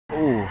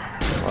Ooh,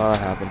 well, that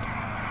happened.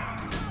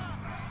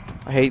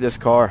 I hate this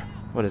car.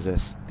 What is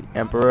this? The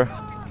Emperor?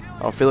 I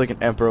don't feel like an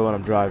emperor when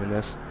I'm driving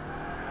this.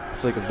 I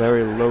feel like a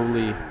very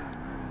lowly,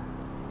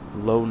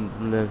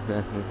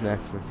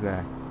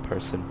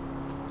 person.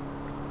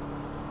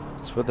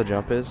 Is this what the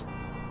jump is?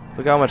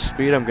 Look how much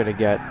speed I'm gonna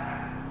get.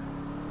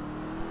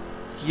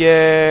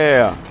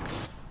 Yeah!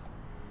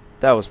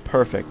 That was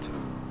perfect.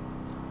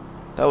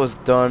 That was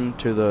done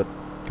to the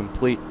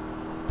complete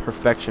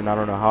perfection. I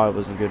don't know how it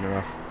wasn't good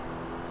enough.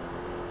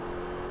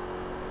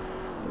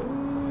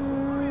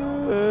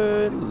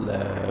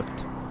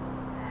 Left.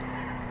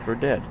 For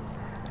Dead.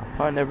 I'll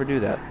probably never do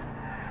that.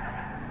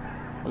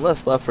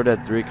 Unless Left 4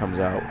 Dead 3 comes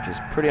out, which is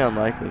pretty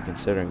unlikely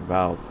considering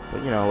Valve.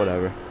 But you know,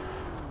 whatever.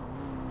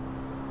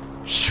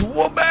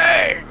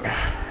 Shwabang!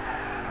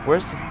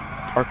 Where's the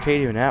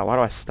arcade even at? Why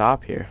do I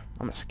stop here?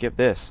 I'm gonna skip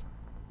this.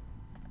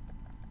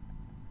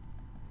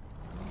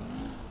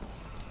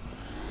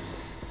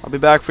 I'll be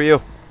back for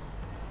you.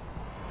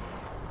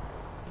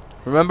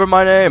 Remember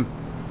my name.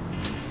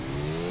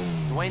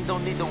 Dwayne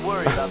don't need to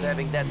worry about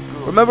having that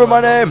girl. Remember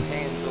my name.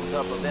 Hands on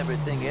top of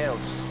everything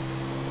else.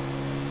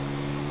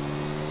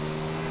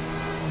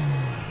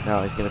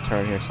 No, he's gonna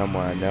turn here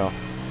somewhere. I know. I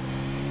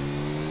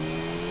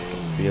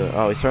can feel it.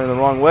 Oh, he's turning the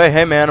wrong way.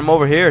 Hey, man, I'm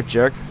over here,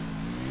 jerk.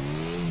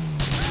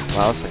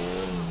 Wow, that's like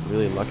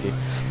really lucky.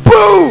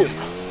 Boom!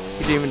 He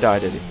didn't even die,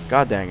 did he?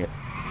 God dang it!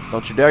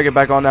 Don't you dare get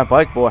back on that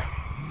bike, boy.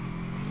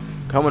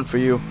 Coming for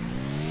you.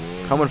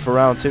 Coming for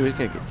round 2. He's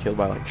gonna get killed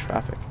by like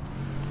traffic.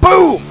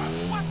 Boom!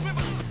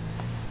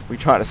 We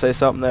trying to say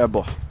something there,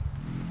 boy?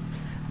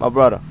 My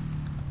brother.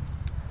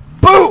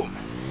 Boom!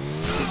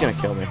 He's gonna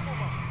kill me.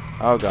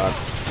 Oh God.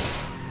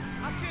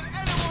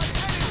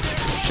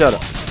 Shut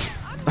up.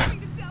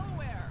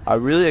 I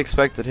really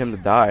expected him to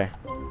die.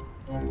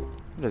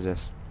 What is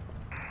this?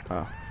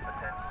 Oh.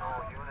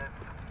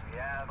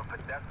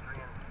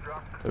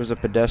 There was a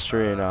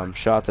pedestrian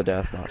shot to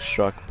death, not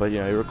struck, but you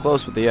know, you were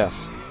close with the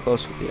S.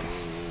 Close with the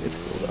S. It's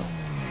cool though.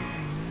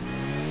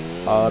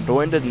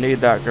 Dwayne didn't need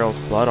that girl's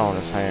blood on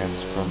his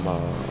hands from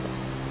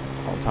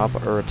on top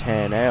of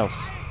everything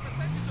else.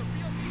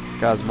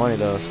 Got his money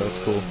though, so it's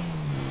cool.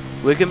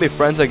 We can be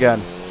friends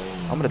again.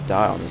 I'm gonna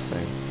die on this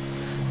thing.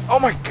 Oh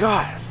my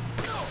God!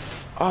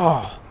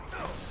 Oh.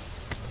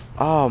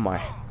 Oh my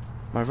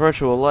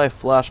virtual life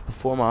flashed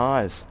before my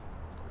eyes.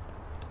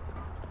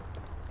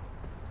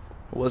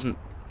 It wasn't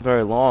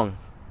very long.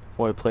 I've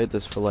only played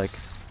this for like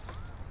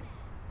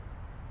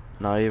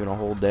not even a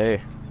whole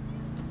day.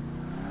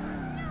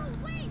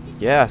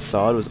 Yeah, I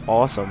saw it. It was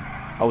awesome.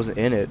 I was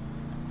in it.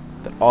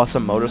 That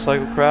awesome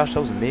motorcycle crash,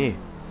 that was me.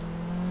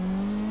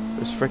 It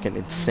was freaking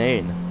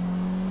insane.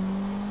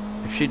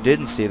 If she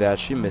didn't see that,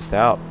 she missed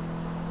out.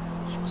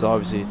 She was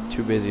obviously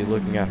too busy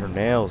looking at her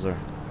nails or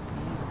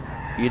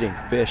eating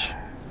fish.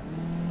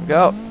 Look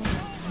out!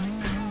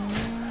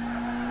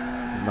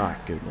 My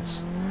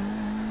goodness.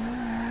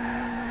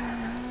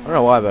 I don't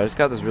know why, but I just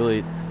got this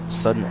really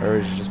sudden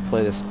urge to just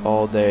play this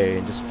all day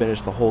and just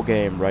finish the whole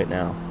game right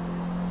now.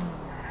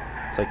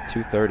 It's like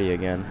 2:30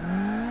 again.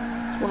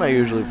 It's when I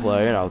usually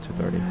play, you know,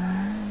 2:30.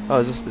 Oh,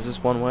 is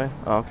this one way?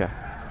 Oh, okay.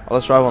 Oh,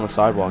 let's drive on the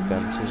sidewalk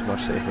then. It seems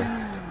much safer.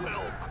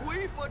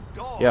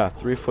 Yeah,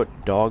 3-foot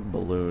dog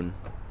balloon.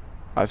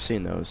 I've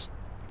seen those.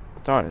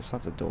 Darn, it's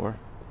not the door.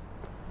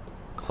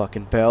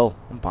 Clucking bell.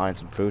 I'm buying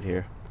some food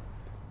here.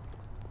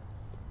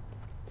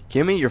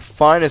 Give me your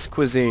finest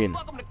cuisine.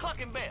 Welcome to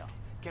Clucking Bell.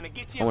 Can I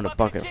get you I want a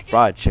bucket of chicken?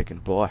 fried chicken,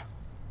 boy.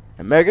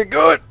 And make it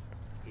good!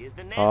 Here's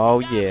the Oh,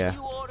 nasty yeah.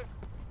 you ordered.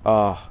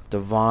 Oh,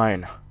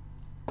 divine.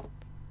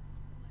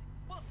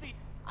 Well, see,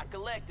 I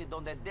collected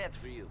on that debt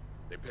for you.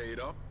 They paid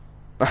up?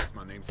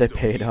 My name They still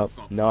paid means up.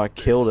 something No, I out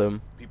there. killed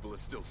him. People are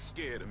still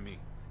scared of me.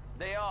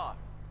 They are.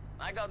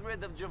 I got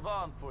rid of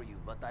Javon for you,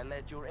 but I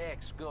let your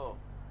ex go.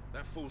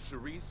 That fool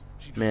Charisse,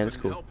 she just Man, it's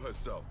couldn't cool. help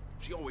herself.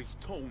 She always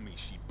told me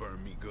she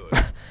burned me good.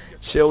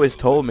 She always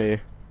told me.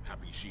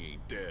 Happy she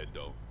ain't dead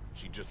though.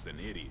 She just an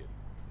idiot.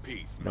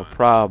 Peace, No man.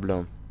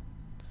 problem.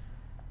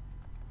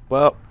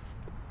 Well,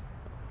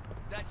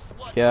 That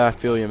slut. yeah, I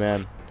feel you,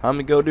 man. Time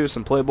to go do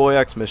some Playboy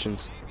X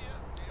missions.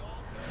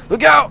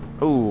 Look out!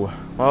 Ooh,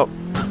 well,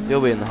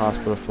 you'll be in the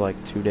hospital for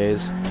like 2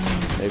 days.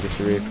 Maybe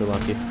 3 if you're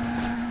lucky.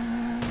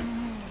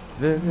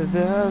 There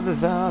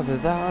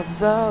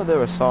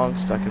are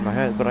songs stuck in my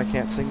head, but I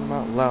can't sing them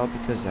out loud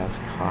because that's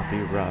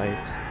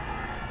copyright.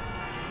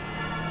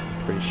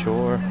 I'm pretty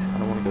sure. I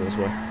don't want to go this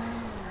way.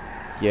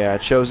 Yeah, I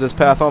chose this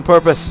path on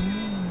purpose.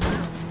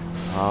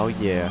 Oh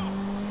yeah.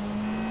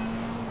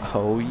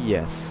 Oh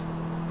yes.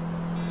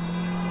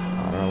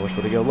 I don't know which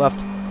way to go.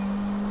 Left.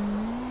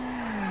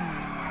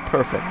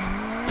 Perfect.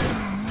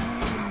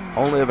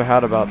 Only ever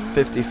had about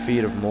 50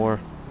 feet of more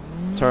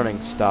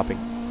turning, stopping,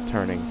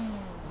 turning.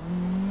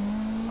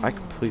 I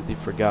completely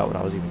forgot what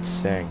I was even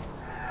saying.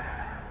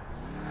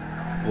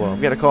 Whoa, I'm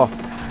getting a call.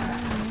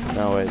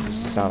 No, wait,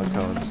 just the sound of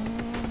cones.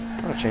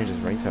 I'm gonna change his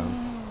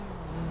ringtone.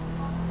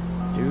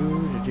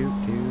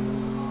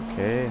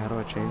 Okay, how do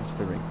I change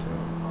the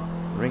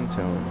ringtone?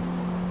 Ringtone.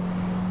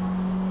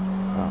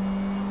 Oh.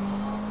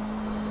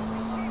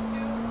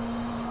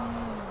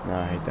 No,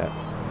 I hate that.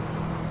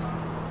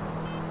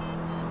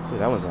 Ooh,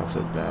 that one's not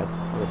so bad.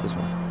 How about this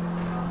one?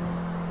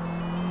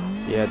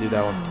 Yeah, do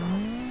that one.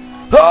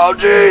 Oh,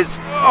 jeez!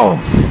 Oh!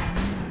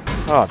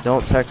 Oh,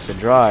 don't text and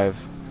drive.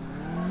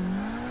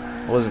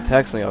 I wasn't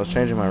texting, I was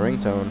changing my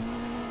ringtone.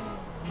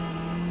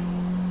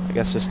 I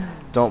guess just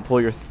don't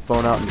pull your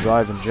phone out and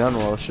drive in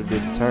general should be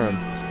the term.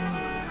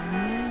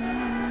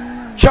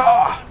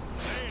 Cha!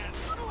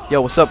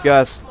 Yo, what's up,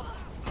 guys?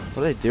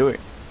 What are they doing?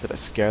 Did I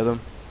scare them?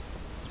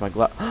 Is my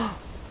glass?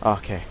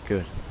 Okay,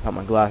 good. Thought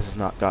my glasses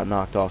got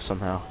knocked off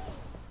somehow.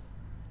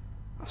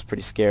 I was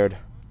pretty scared.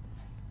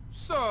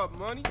 What's up,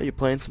 money? Are you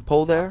playing some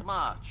pole there? Not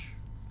much.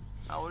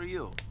 How are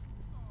you?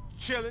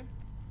 Chilling.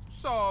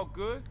 It's all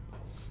good.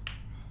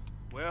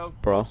 Well,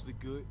 Bro. mostly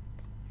good.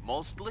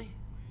 Mostly?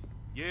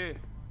 Yeah,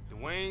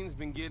 Dwayne's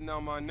been getting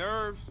on my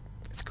nerves.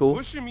 It's cool.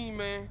 Pushing me,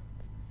 man.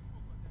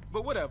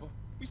 But whatever.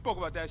 We spoke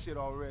about that shit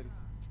already.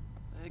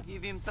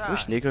 Give him I time.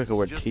 wish Nico could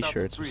wear It's just t-shirts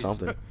or up a breeze.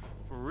 something.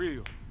 For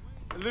real.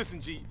 And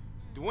listen, G.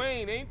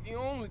 Dwayne ain't the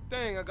only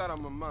thing I got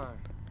on my mind.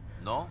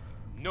 No?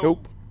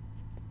 Nope.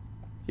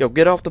 Yo,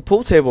 get off the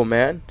pool table,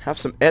 man. Have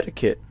some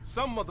etiquette.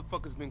 Some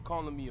motherfuckers been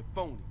calling me a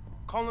phony.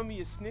 Calling me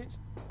a snitch.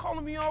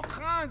 Calling me all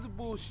kinds of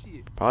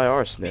bullshit. Probably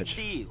are a Big snitch.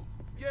 deal.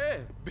 Yeah,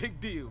 big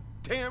deal.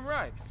 Damn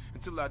right.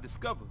 Until I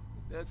discover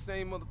that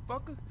same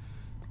motherfucker,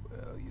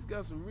 well, he's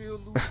got some real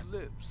loose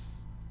lips.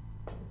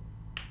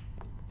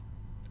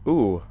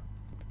 Ooh.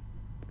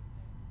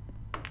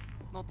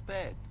 Not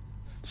bad.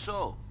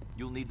 So,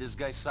 you'll need this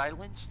guy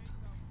silenced?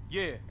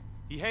 Yeah,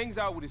 he hangs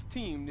out with his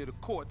team near the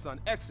courts on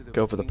Exeter.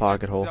 Go for the between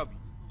pocket X and hole. W.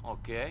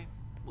 Okay.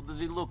 What does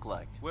he look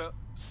like? Well,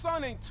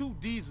 son ain't too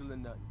diesel or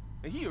nothing.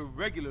 And he a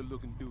regular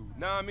looking dude,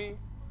 know what I mean?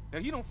 Now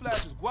he don't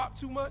flash his guap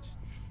too much,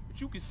 but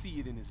you can see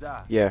it in his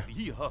eyes. Yeah.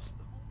 He a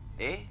hustler.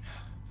 Eh?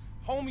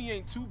 Homie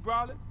ain't too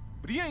brolic,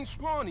 but he ain't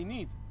scrawny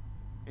neither.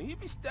 And he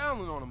be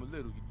styling on him a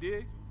little, you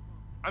dig?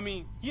 I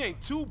mean, he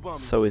ain't too bummy.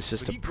 So he's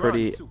just but a he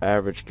pretty grimy too.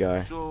 average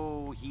guy.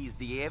 So, he's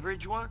the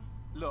average one?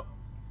 Look,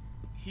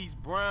 he's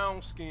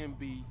brown skin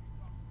B.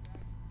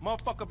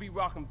 Motherfucker be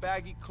rocking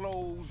baggy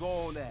clothes,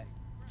 all that.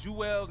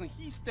 Jewels, and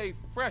he stay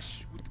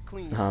fresh with the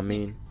clean Nah, I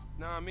mean. sneakers,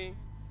 know what I mean?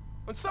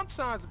 And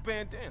sometimes a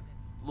bandana.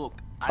 Look,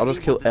 I'll just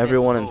need kill one to let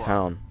everyone me in go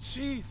town.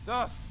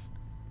 Jesus.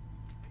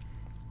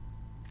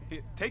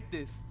 Here, take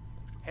this.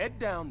 Head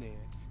down there.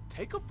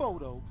 Take a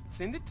photo.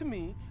 Send it to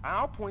me.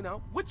 I'll point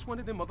out which one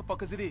of them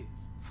motherfuckers it is.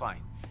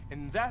 Fine.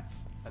 And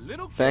that's a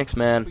little gift Thanks,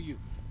 man. for you.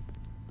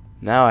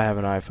 Now I have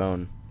an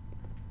iPhone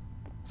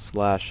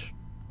slash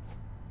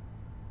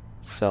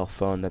cell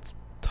phone that's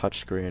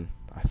touchscreen,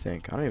 I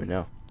think. I don't even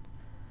know.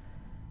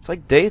 It's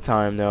like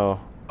daytime though.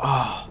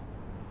 Oh.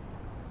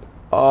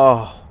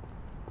 Oh.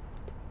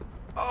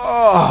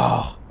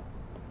 Oh.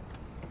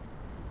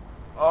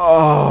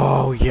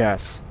 Oh,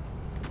 yes.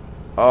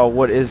 Oh,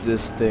 what is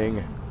this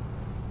thing?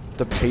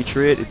 The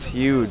Patriot? It's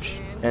huge.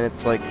 And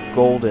it's like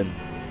golden.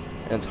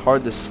 And it's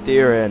hard to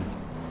steer in.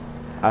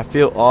 I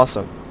feel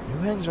awesome. Who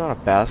hangs around a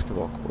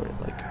basketball court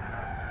at like...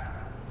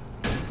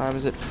 What time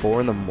is it?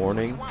 4 in the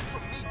morning?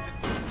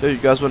 Dude,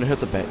 you guys want to hit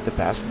the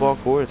basketball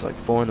court? It's like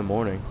 4 in the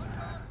morning.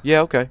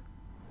 Yeah, okay.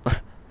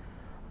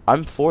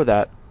 I'm for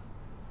that.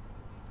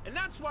 And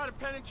that's why the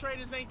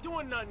penetrators ain't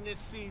doing nothing this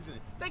season.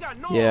 They got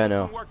no Yeah, I one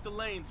know. to work the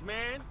lanes,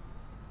 man.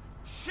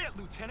 Shit,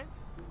 Lieutenant.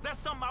 That's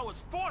something I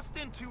was forced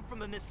into from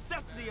the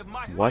necessity of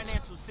my What?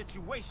 financial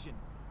situation.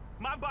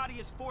 My body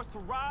is forced to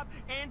rob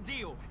and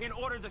deal in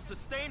order to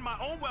sustain my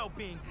own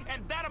well-being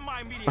and that of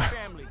my immediate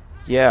family.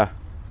 Yeah.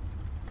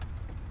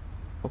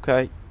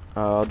 Okay.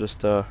 I'll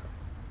just, what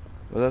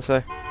did that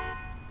say?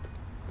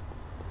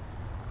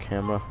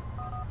 Camera.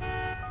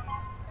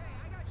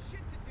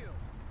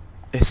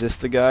 Is this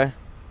the guy?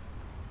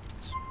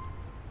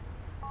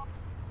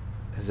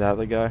 Is that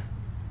the guy?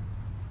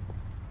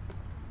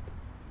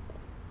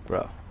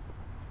 Bro.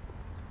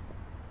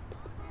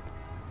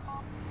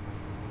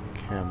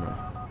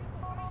 Camera.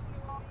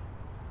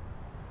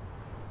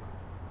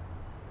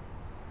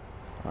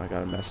 Oh, I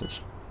got a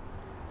message.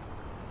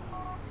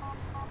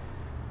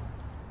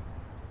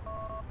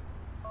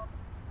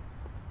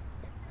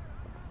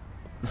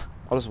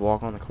 I'll just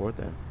walk on the court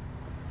then.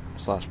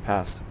 Slash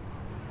past.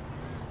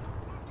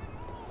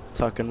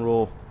 Tuck and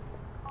roll.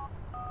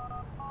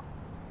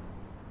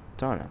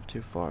 Darn it, I'm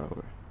too far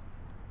over.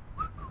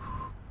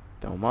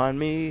 Don't mind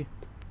me.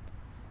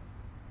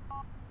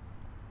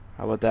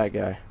 How about that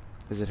guy?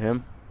 Is it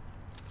him?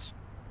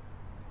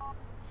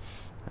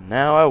 And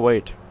now I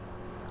wait.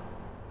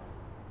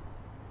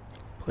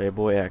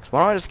 Playboy X.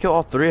 Why don't I just kill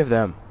all 3 of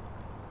them?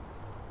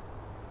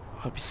 Oh,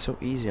 it'd be so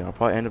easy, and I'll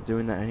probably end up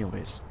doing that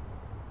anyways.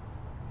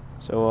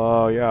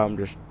 So, yeah, I'm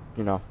just,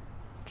 you know,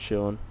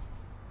 chilling.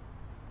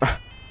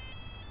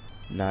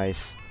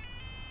 Nice.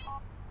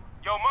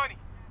 Yo, Money.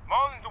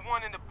 Marlon's the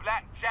one in the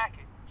black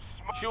jacket.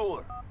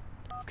 Sure.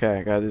 Okay,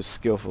 I gotta do this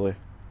skillfully.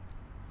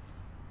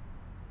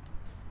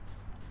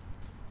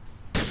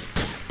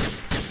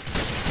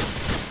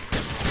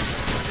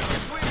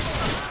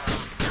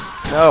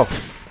 No.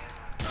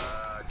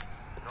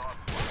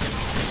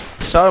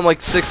 Shot him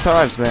like 6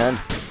 times, man.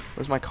 What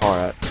Where's my car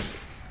at?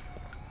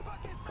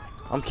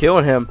 I'm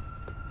killing him.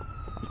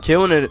 I'm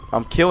killing it.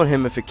 I'm killing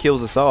him if it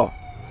kills us all.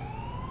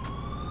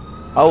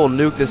 I will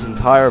nuke this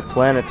entire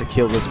planet to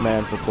kill this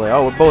man for play.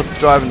 Oh, we're both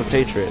driving the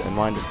Patriot, and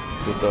mine just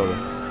flipped over.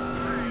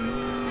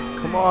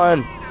 Come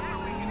on.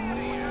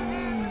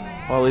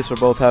 Well, at least we're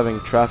both having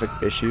traffic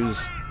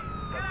issues.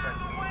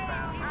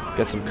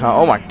 Get some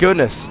oh my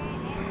goodness.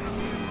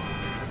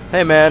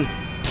 Hey man,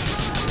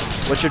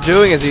 what you're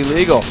doing is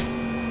illegal.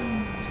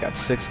 He's got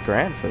 $6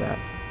 grand for that.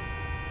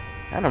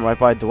 And I'm right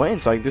by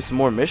Dwayne, so I can do some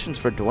more missions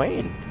for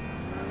Dwayne.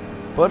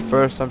 But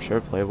first, I'm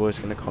sure Playboy's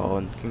gonna call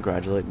and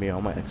congratulate me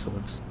on my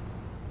excellence.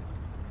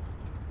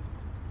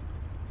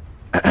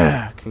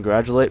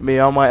 Congratulate me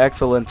on my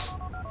excellence.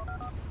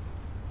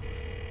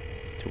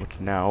 Do it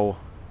now.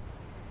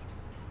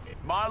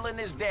 Marlon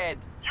is dead.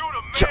 You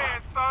the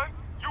man, son.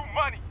 You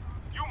money.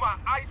 You my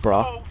ice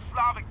cold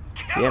Slavic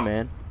killer. Yeah,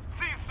 man.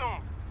 See you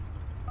soon.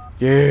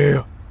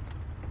 Yeah.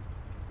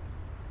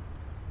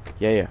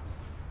 Yeah.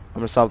 I'm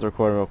gonna stop the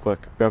recording real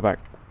quick. Be right back.